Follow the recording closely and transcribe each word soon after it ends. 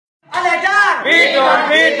We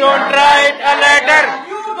don't write a letter.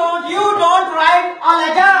 You don't write a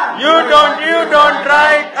letter. You don't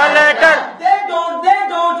write a letter. They don't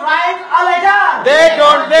write a letter. They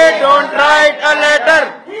don't write a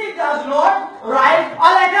letter. He does not write a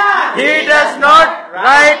letter. He does not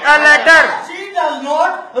write a letter. She does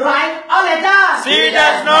not write a letter. She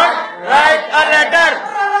does not write a letter.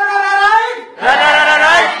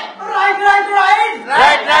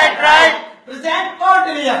 Right. Right.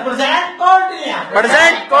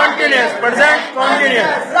 Present continuous. Present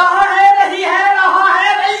continuous. रहा है रही है. रहा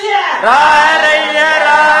है रही है. रहा है रही है.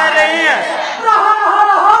 रही है.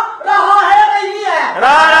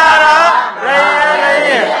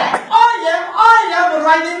 I am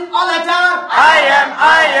writing a letter. I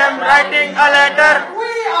am writing a letter.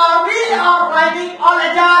 We are writing a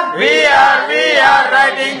letter. We are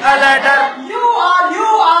writing a letter. You are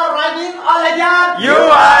writing a letter. You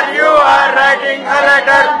are writing a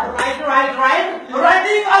letter. Right.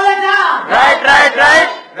 Writing a letter. Right.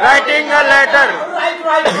 Writing a letter.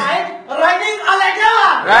 Right. Writing a letter.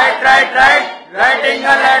 Right. Writing a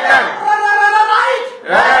letter.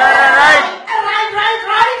 Right.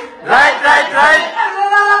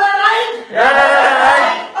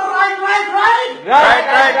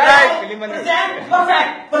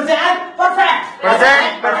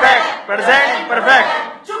 Present perfect.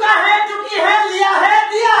 चुका है, चुकी है, लिया है,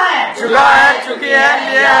 दिया है. चुका है, चुकी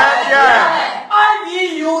है, लिया है, दिया है. I, we,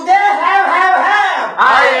 you, they, have. I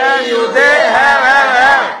am you, they have.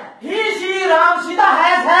 He, she, Ram, Sita,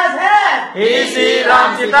 has. He, she, Ram,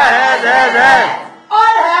 Sita, has. I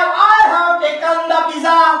have taken the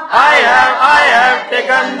pizza. I have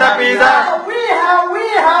taken the pizza. We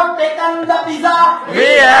have taken the pizza. We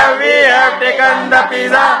have taken the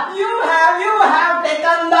pizza. You have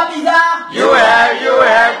taken the pizza. You have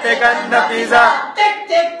taken the pizza. Take.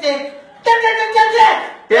 Take.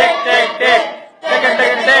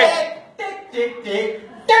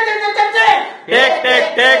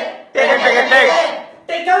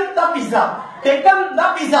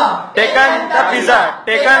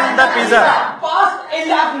 Taken the pizza.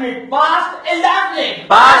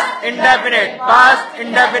 Past indefinite. Past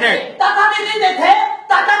indefinite. Tata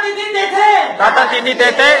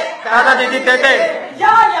didi देते.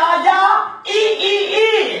 Ya.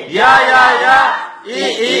 E. Yeah. E.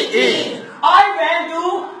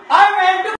 I went to